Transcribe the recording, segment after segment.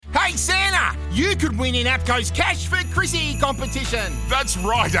you could win in APCO's Cash for Chrissy competition. That's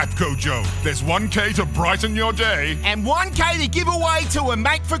right, APCO Joe. There's 1K to brighten your day. And 1K to give away to a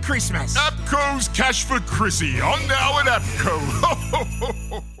mate for Christmas. APCO's Cash for Chrissy on now at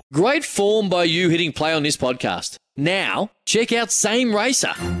APCO. Great form by you hitting play on this podcast. Now, check out Same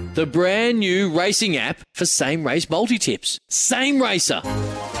Racer, the brand new racing app for same race multi-tips. Same Racer.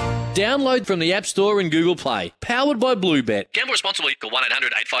 Download from the App Store and Google Play. Powered by Bluebet. Gamble responsibly. Call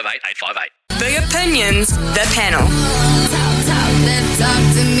 1-800-858-858. The opinions, the panel.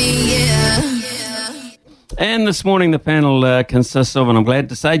 Talk to me, yeah. And this morning the panel consists of, and I'm glad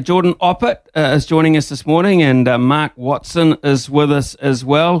to say, Jordan Oppett is joining us this morning, and Mark Watson is with us as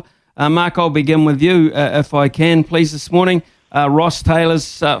well. Mark, I'll begin with you, if I can, please, this morning. Ross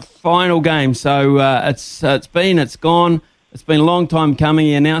Taylor's final game. So it's gone. It's been a long time coming.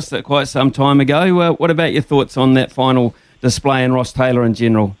 He announced it quite some time ago. What about your thoughts on that final display and Ross Taylor in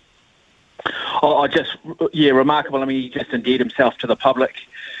general? Remarkable. I mean, he just endeared himself to the public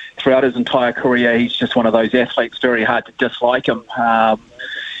throughout his entire career. He's just one of those athletes, very hard to dislike him.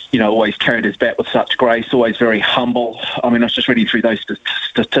 Always carried his bat with such grace, always very humble. I mean, I was just reading through those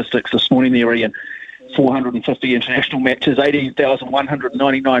statistics this morning there, Ian. 450 international matches,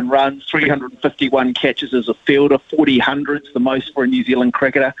 18,199 runs, 351 catches as a fielder, 40 hundreds, the most for a New Zealand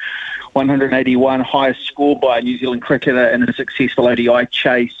cricketer, 181, highest score by a New Zealand cricketer in a successful ODI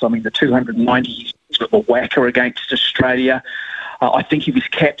chase. I mean, the 290 sort of a whacker against Australia. I think he was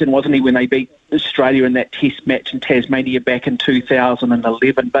captain, wasn't he, when they beat Australia in that test match in Tasmania back in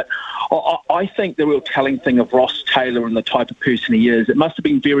 2011. But I think the real telling thing of Ross Taylor and the type of person he is, it must have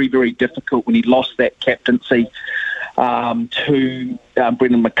been very, very difficult when he lost that captaincy to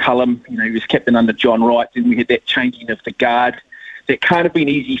Brendan McCullum. He was captain under John Wright. Then we had that changing of the guard. That can't have been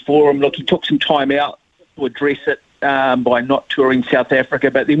easy for him. Look, he took some time out to address it by not touring South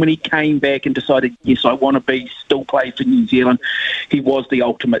Africa. But then when he came back and decided, yes, I want to still play for New Zealand, he was the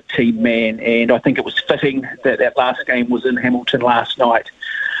ultimate team man. And I think it was fitting that last game was in Hamilton last night.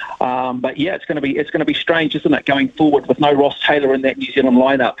 But yeah, it's going to be strange, isn't it, going forward with no Ross Taylor in that New Zealand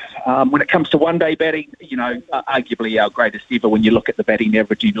lineup. When it comes to one-day batting, arguably our greatest ever. When you look at the batting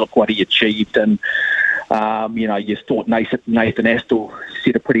average, you look what he achieved, and you thought Nathan Astle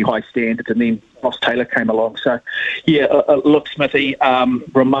set a pretty high standard, and then Ross Taylor came along. So yeah, look, Smithy,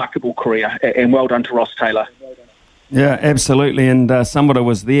 remarkable career, and well done to Ross Taylor. Yeah, absolutely. And somebody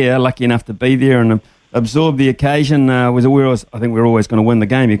was there, lucky enough to be there and absorb the occasion. I think we were always going to win the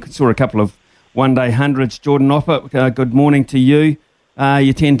game. You saw a couple of one-day hundreds. Jordan Oppett, good morning to you.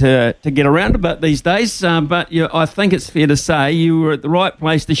 You tend to get around a bit these days, but I think it's fair to say you were at the right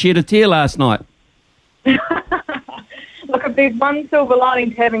place to shed a tear last night. Look, if there's one silver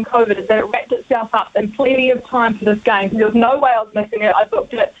lining to having COVID, is that it wrapped itself up in plenty of time for this game. There was no way I was missing it. I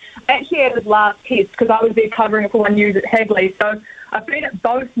booked it actually at his last test because I was there covering it for One News at Hagley. So I've been at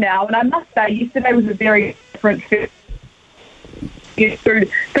both now, and I must say, yesterday was a very different through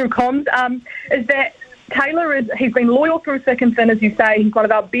comms. Is that Taylor he's been loyal through thick and thin, as you say. He's one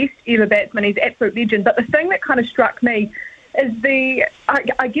of our best ever batsmen. He's an absolute legend. But the thing that kind of struck me is the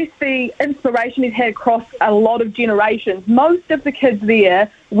inspiration he's had across a lot of generations. Most of the kids there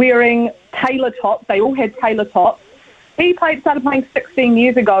wearing Taylor tops. They all had Taylor tops. He started playing 16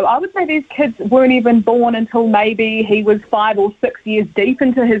 years ago. I would say these kids weren't even born until maybe he was 5 or 6 years deep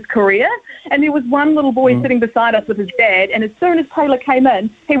into his career. And there was one little boy sitting beside us with his dad, and as soon as Taylor came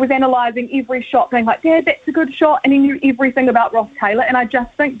in, he was analysing every shot, being like, Dad, that's a good shot, and he knew everything about Ross Taylor. And I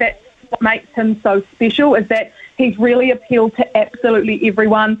just think that's what makes him so special, is that he's really appealed to absolutely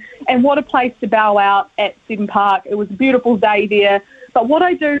everyone. And what a place to bow out at Seddon Park. It was a beautiful day there. But what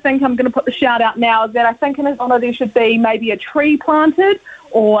I do think, I'm going to put the shout out now, is that I think in his honour there should be maybe a tree planted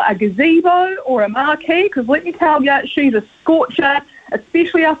or a gazebo or a marquee, because let me tell you, she's a scorcher,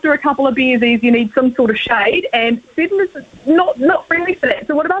 especially after a couple of beersies. You need some sort of shade, and Seddon is not friendly for that.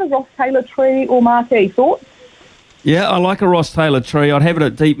 So what about a Ross Taylor tree or marquee? Thoughts? Yeah, I like a Ross Taylor tree. I'd have it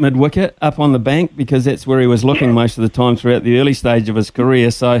at deep mid-wicket up on the bank, because that's where he was looking most of the time throughout the early stage of his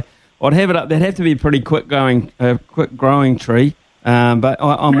career. So I'd have it up. That'd have to be a pretty quick growing tree. But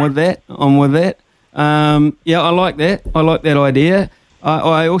I'm with that. Yeah, I like that. I like that idea.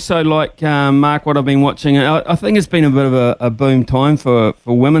 I also like, Mark, what I've been watching. I think it's been a bit of a boom time for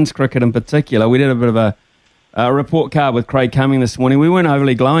women's cricket in particular. We did a bit of a report card with Craig Cumming this morning. We weren't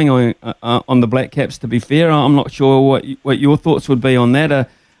overly glowing on the Black Caps, to be fair. I'm not sure what your thoughts would be on that.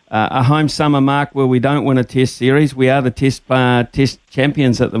 A home summer, Mark, where we don't win a test series. We are the test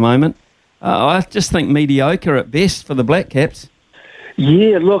champions at the moment. I just think mediocre at best for the Black Caps.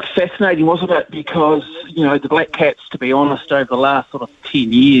 Yeah, look, fascinating, wasn't it? Because, the Black Caps, to be honest, over the last sort of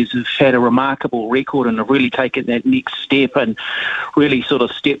 10 years have had a remarkable record and have really taken that next step and really sort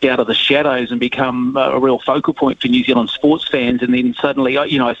of stepped out of the shadows and become a real focal point for New Zealand sports fans. And then suddenly, I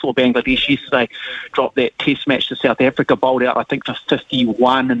saw Bangladesh yesterday drop that test match to South Africa, bowled out, I think, for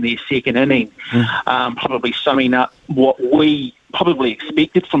 51 in their second inning, probably summing up what we probably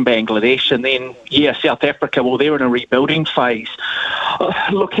expected from Bangladesh. And then, South Africa, well, they're in a rebuilding phase.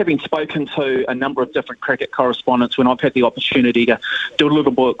 Look, having spoken to a number of different cricket correspondents when I've had the opportunity to do a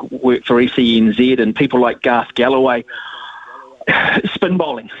little bit of work for SENZ and people like Garth Galloway, spin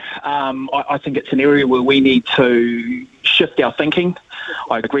bowling, I think it's an area where we need to shift our thinking.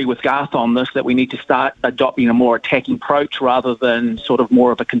 I agree with Garth on this, that we need to start adopting a more attacking approach rather than sort of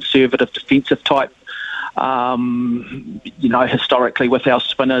more of a conservative defensive type. Historically with our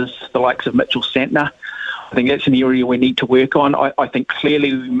spinners, the likes of Mitchell Santner, I think that's an area we need to work on. I think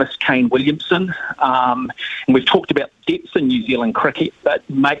clearly we miss Kane Williamson, and we've talked about depth in New Zealand cricket, but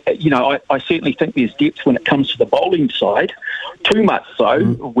I certainly think there's depth when it comes to the bowling side, too much so,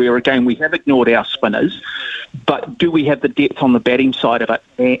 where again we have ignored our spinners, but do we have the depth on the batting side of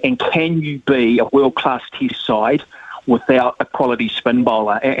it, and can you be a world-class test side without a quality spin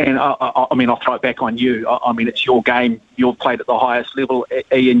bowler? And I'll throw it back on you. It's your game. You've played at the highest level.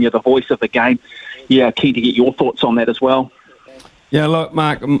 Ian, you're the voice of the game. Yeah, keen to get your thoughts on that as well. Yeah, look,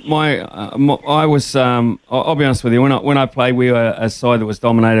 Mark, I was. I'll be honest with you. When I played, we were a side that was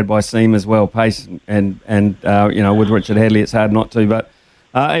dominated by seam as well, pace, and with Richard Hadley, it's hard not to. But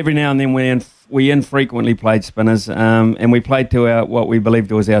every now and then we infrequently played spinners, and we played to what we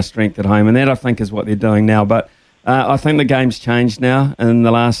believed was our strength at home, and that I think is what they're doing now. But I think the game's changed now in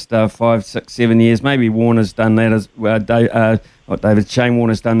the last 5, 6, 7 years. Maybe Warner's done that as Shane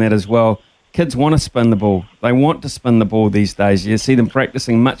Warner's done that as well. Kids want to spin the ball. They want to spin the ball these days. You see them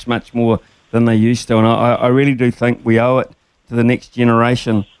practicing much, much more than they used to. And I really do think we owe it to the next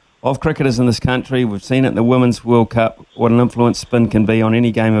generation of cricketers in this country. We've seen it in the Women's World Cup, what an influence spin can be on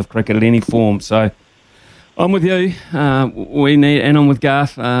any game of cricket at any form. So I'm with you. And I'm with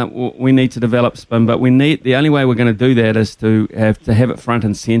Garth. We need to develop spin, but the only way we're going to do that is to have it front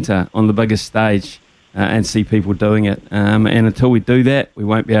and centre on the biggest stage and see people doing it. And until we do that, we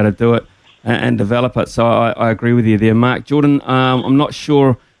won't be able to do it and develop it. So I agree with you there, Mark. Jordan, I'm not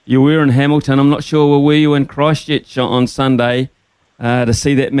sure you were in Hamilton. I'm not sure were you in Christchurch on Sunday to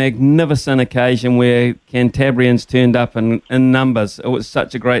see that magnificent occasion where Cantabrians turned up in numbers. It was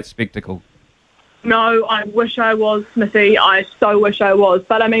such a great spectacle. No, I wish I was, Smithy. I so wish I was.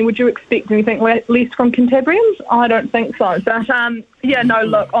 But, would you expect anything less from Cantabrians? I don't think so. But,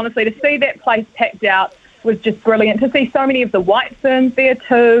 look, honestly, to see that place packed out was just brilliant. To see so many of the White Ferns there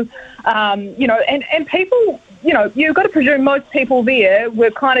too, and people, you've got to presume most people there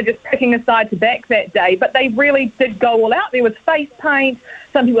were kind of just picking a side to back that day, but they really did go all out. There was face paint,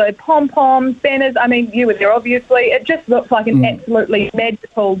 some people had pom-poms, banners. You were there, obviously. It just looks like an absolutely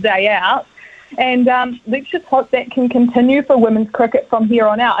magical day out. And let's just hope that can continue for women's cricket from here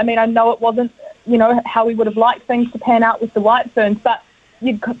on out. I know it wasn't, how we would have liked things to pan out with the White Ferns, but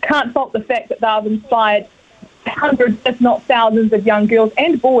you can't fault the fact that they've inspired hundreds, if not thousands, of young girls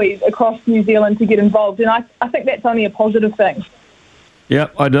and boys across New Zealand to get involved. And I think that's only a positive thing.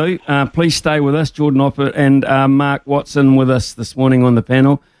 Yep, I do. Please stay with us. Jordan Oppert and Mark Watson with us this morning on the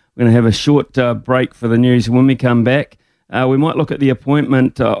panel. We're going to have a short break for the news. When we come back, we might look at the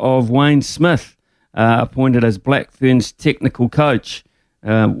appointment of Wayne Smith, appointed as Black Ferns technical coach,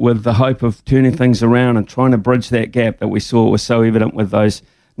 with the hope of turning things around and trying to bridge that gap that we saw was so evident with those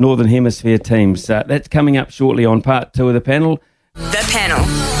Northern Hemisphere teams. That's coming up shortly on part 2 of the panel. The panel.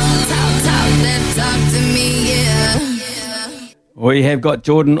 Talk to me, yeah. We have got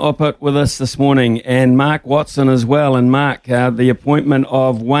Jordan Oppert with us this morning and Mark Watson as well. And Mark, the appointment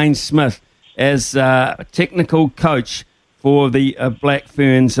of Wayne Smith as technical coach for the Black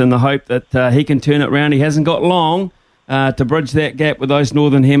Ferns in the hope that he can turn it around. He hasn't got long to bridge that gap with those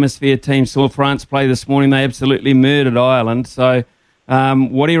Northern Hemisphere teams. Saw France play this morning. They absolutely murdered Ireland. So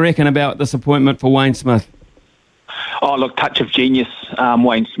what do you reckon about this appointment for Wayne Smith? Oh, look, touch of genius,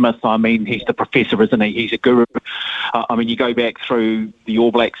 Wayne Smith. He's the professor, isn't he? He's a guru. You go back through the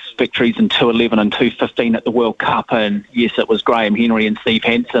All Blacks victories in 2011 and 2015 at the World Cup, and yes, it was Graham Henry and Steve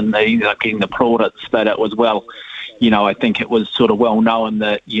Hansen. They ended up getting the plaudits, but it was I think it was sort of well known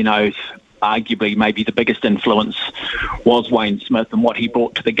that, arguably maybe the biggest influence was Wayne Smith and what he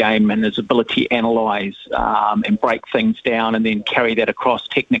brought to the game and his ability to analyse and break things down and then carry that across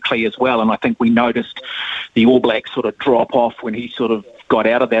technically as well. And I think we noticed the All Blacks sort of drop off when he sort of got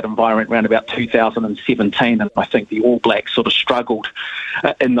out of that environment around about 2017, and I think the All Blacks sort of struggled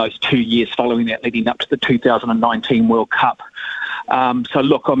in those 2 years following that, leading up to the 2019 World Cup. So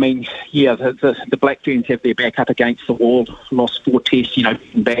look, I mean, yeah, the Black Ferns have their back up against the wall. Lost 4 tests,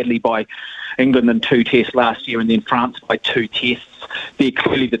 badly by England in 2 tests last year, and then France by 2 tests. They're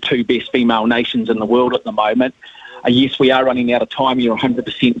clearly the 2 best female nations in the world at the moment. Yes, we are running out of time. You're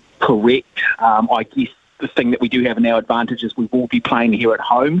 100% correct. I guess the thing that we do have in our advantage is we will be playing here at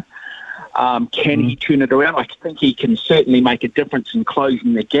home. Can he turn it around? I think he can certainly make a difference in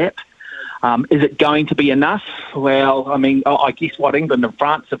closing the gap. Is it going to be enough? Well, I mean, I guess what England and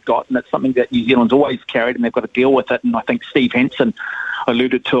France have got, and it's something that New Zealand's always carried, and they've got to deal with it. And I think Steve Hansen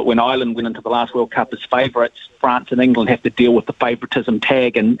alluded to it when Ireland went into the last World Cup as favourites. France and England have to deal with the favouritism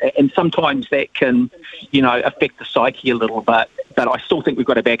tag, and sometimes that can, affect the psyche a little bit. But I still think we've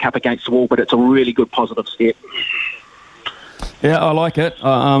got to back up against the wall, but it's a really good positive step. Yeah, I like it.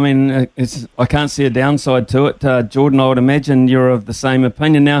 I mean, I can't see a downside to it. Jordan, I would imagine you're of the same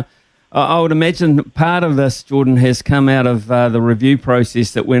opinion. Now, I would imagine part of this, Jordan, has come out of the review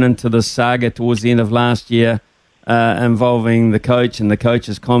process that went into the saga towards the end of last year, involving the coach and the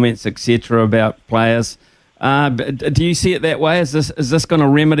coach's comments, etc., about players. Do you see it that way? Is this going to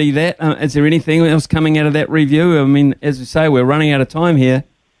remedy that? Is there anything else coming out of that review? I mean, as we say, we're running out of time here.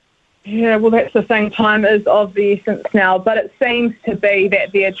 Yeah, well, that's the thing. Time is of the essence now, but it seems to be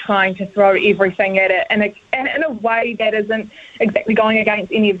that they're trying to throw everything at it, and in a way that isn't exactly going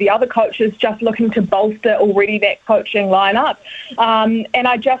against any of the other coaches, just looking to bolster already that coaching lineup. And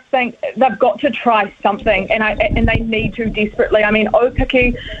I just think they've got to try something, and they need to desperately. I mean,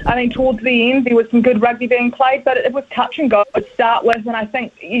 Opiki, towards the end there was some good rugby being played, but it was touch and go to start with, and I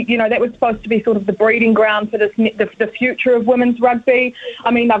think that was supposed to be sort of the breeding ground for the future of women's rugby. I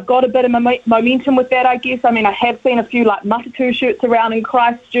mean, they've got a bit of momentum with that, I guess. I mean, I have seen a few like Matatu shirts around in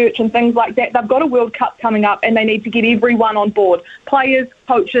Christchurch and things like that. They've got a World Cup coming up, and they need to get everyone on board. Players,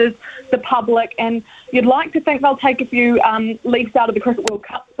 coaches, the public, and you'd like to think they'll take a few leaves out of the Cricket World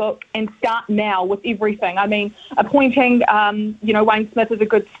Cup book and start now with everything. I mean, appointing, Wayne Smith is a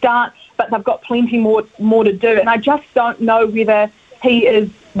good start, but they've got plenty more to do, and I just don't know whether he is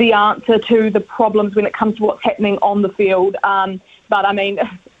the answer to the problems when it comes to what's happening on the field. But, I mean,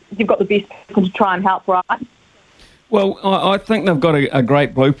 you've got the best person to try and help, right? Well, I think they've got a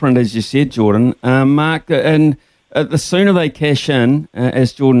great blueprint, as you said, Jordan. Mark, and the sooner they cash in,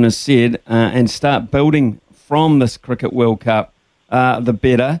 as Jordan has said, and start building from this Cricket World Cup, the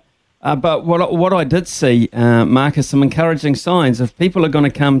better. But what I did see, Mark, is some encouraging signs. If people are going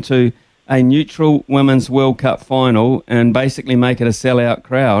to come to a neutral Women's World Cup final and basically make it a sellout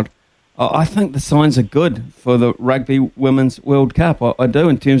crowd, I think the signs are good for the Rugby Women's World Cup. I do,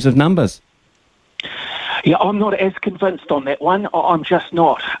 in terms of numbers. Yeah, I'm not as convinced on that one. I'm just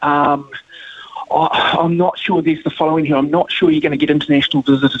not. I'm not sure there's the following here. I'm not sure you're going to get international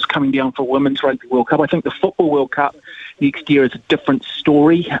visitors coming down for Women's Rugby World Cup. I think the Football World Cup next year is a different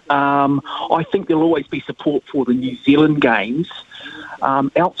story. I think there'll always be support for the New Zealand games.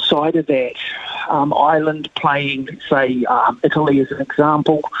 Outside of that, Ireland playing, say, Italy as an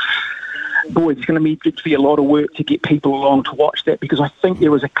example, boy, there's going to need to be a lot of work to get people along to watch that, because I think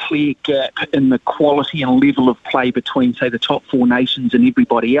there is a clear gap in the quality and level of play between, say, the top 4 nations and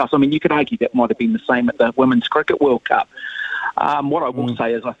everybody else. I mean, you could argue that might have been the same at the Women's Cricket World Cup. What I will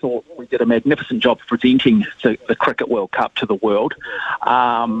say is I thought we did a magnificent job presenting the Cricket World Cup to the world.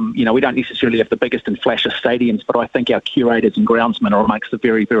 We don't necessarily have the biggest and flashiest stadiums, but I think our curators and groundsmen are amongst the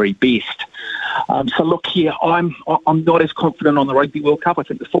very, very best. So look here, I'm not as confident on the Rugby World Cup. I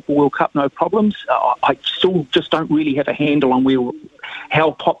think the Football World Cup, no problems. I still just don't really have a handle on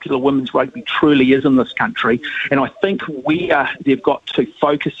how popular women's rugby truly is in this country. And I think where they've got to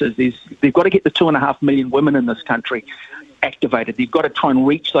focus is they've got to get the 2.5 million women in this country activated. They've got to try and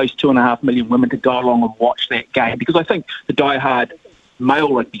reach those 2.5 million women to go along and watch that game, because I think the diehard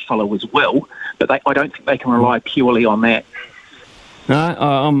male rugby followers will, but I don't think they can rely purely on that.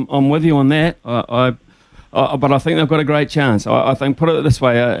 No, I'm with you on that. But I think they've got a great chance. I think, put it this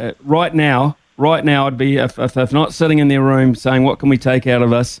way, right now, I'd be, if they're not sitting in their room saying, what can we take out of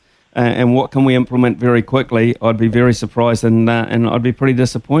this and what can we implement very quickly, I'd be very surprised and I'd be pretty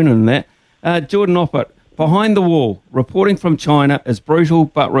disappointed in that. Jordan Oppert, Behind the Wall, reporting from China is brutal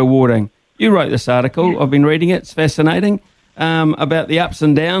but rewarding. You wrote this article. I've been reading it. It's fascinating. About the ups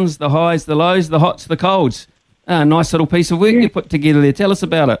and downs, the highs, the lows, the hots, the colds. Nice little piece of work you put together there. Tell us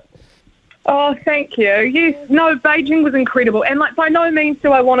about it. Oh, thank you. Yes, no, Beijing was incredible. And by no means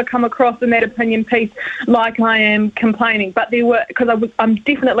do I want to come across in that opinion piece like I am complaining. But there were, because I'm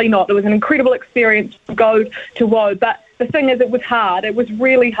definitely not. It was an incredible experience to go to Woe. But the thing is, it was hard. It was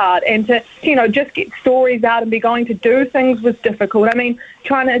really hard. And to, just get stories out and be going to do things was difficult. I mean,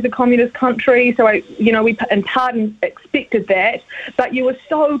 China is a communist country, so we in part expected that, but you were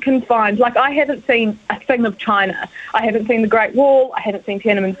so confined. Like, I haven't seen a thing of China. I haven't seen the Great Wall. I haven't seen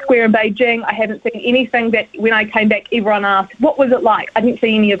Tiananmen Square in Beijing. I haven't seen anything that when I came back, everyone asked, what was it like? I didn't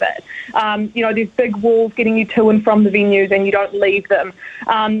see any of it. There's big walls getting you to and from the venues, and you don't leave them.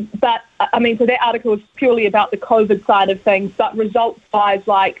 But, I mean, so that article was purely about the COVID side of things, but results-wise,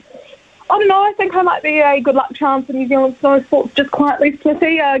 like, I don't know, I think I might be a good luck charm for New Zealand snow sports, just quietly,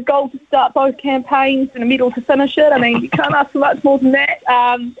 Smithy. A goal to start both campaigns and a medal to finish it. I mean, you can't ask for much more than that.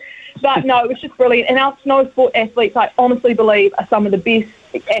 But no, it was just brilliant. And our snow sport athletes, I honestly believe, are some of the best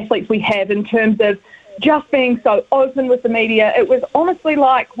athletes we have in terms of just being so open with the media. It was honestly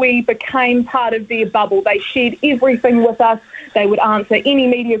like we became part of their bubble. They shared everything with us. They would answer any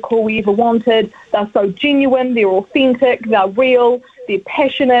media call we ever wanted. They're so genuine, they're authentic, they're real, they're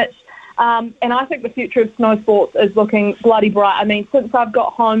passionate. And I think the future of snow sports is looking bloody bright. I mean, since I've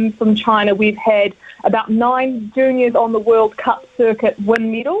got home from China, we've had about 9 juniors on the World Cup circuit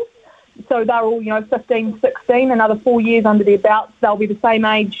win medals. So they're all, 15, 16, another 4 years under their belts. They'll be the same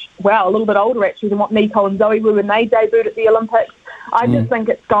age, a little bit older actually than what Nico and Zoe were when they debuted at the Olympics. I just think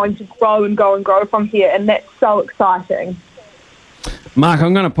it's going to grow and grow and grow from here, and that's so exciting. Mark,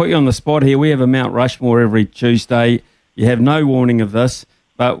 I'm going to put you on the spot here. We have a Mount Rushmore every Tuesday. You have no warning of this,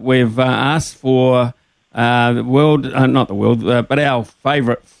 but we've asked for but our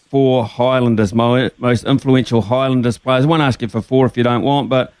favourite 4 Highlanders, most influential Highlanders players. I won't ask you for 4 if you don't want,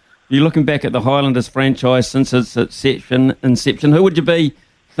 but you're looking back at the Highlanders franchise since its inception, who would you be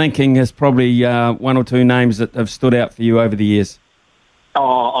thinking is probably 1 or 2 names that have stood out for you over the years?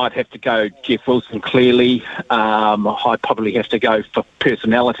 Oh, I'd have to go Jeff Wilson, clearly. I'd probably have to go for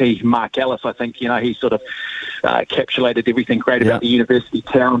personality. Mark Ellis, I think, he sort of encapsulated everything great about the university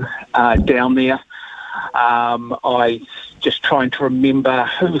town down there. I just trying to remember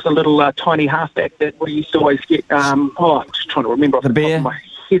who was the little tiny halfback that we used to always get. I'm just trying to remember off the top of my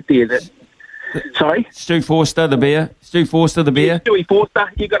head there. Sorry? Stu Forster, the Bear. Yeah, Stewie Forster.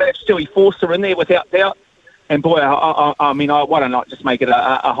 You've got to have Stewie Forster in there without doubt. And boy, I mean, why don't I just make it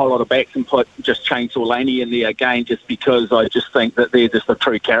a whole lot of backs and put just Chainsaw Laney in there again, just because I just think that they're just the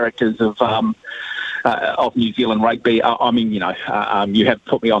true characters of New Zealand rugby. I mean, you have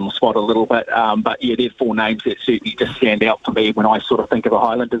put me on the spot a little bit, but yeah, they're 4 names that certainly just stand out for me when I sort of think of the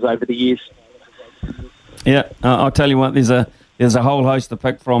Highlanders over the years. Yeah, I'll tell you what, there's a whole host to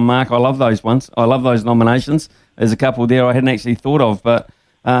pick from, Mark. I love those ones. I love those nominations. There's a couple there I hadn't actually thought of, but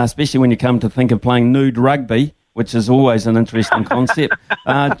especially when you come to think of playing nude rugby, which is always an interesting concept.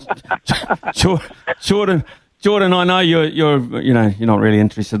 Jordan, I know you're not really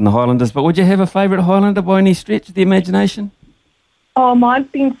interested in the Highlanders, but would you have a favourite Highlander by any stretch of the imagination? Oh, mine's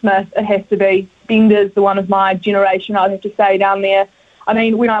Ben Smith. It has to be. Bender's the one of my generation, I'd have to say, down there. I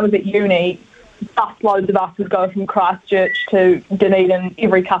mean, when I was at uni, busloads of us would go from Christchurch to Dunedin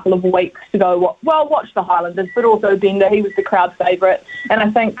every couple of weeks to go watch the Highlanders, but also Bender. He was the crowd favourite, and I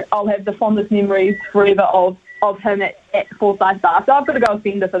think I'll have the fondest memories forever of him at Forsyth Bar. So I've got to go with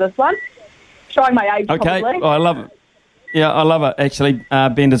Bender for this one. Showing my age, okay. probably. Oh, I love it. Yeah, I love it. Actually,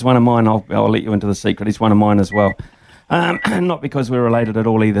 Bender's one of mine. I'll let you into the secret. He's one of mine as well. Not because we're related at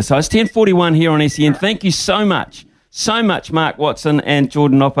all either. So it's 10:41 here on SEN. Thank you so much, Mark Watson and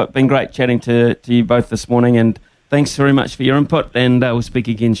Jordan Oppett. Been great chatting to you both this morning, and thanks very much for your input, and we'll speak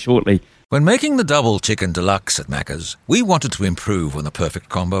again shortly. When making the double chicken deluxe at Macca's, we wanted to improve on the perfect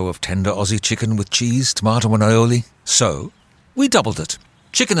combo of tender Aussie chicken with cheese, tomato and aioli. So, we doubled it.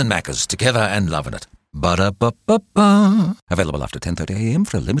 Chicken and Macca's, together and loving it. Ba-da-ba-ba-ba. Available after 10:30 a.m.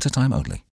 for a limited time only.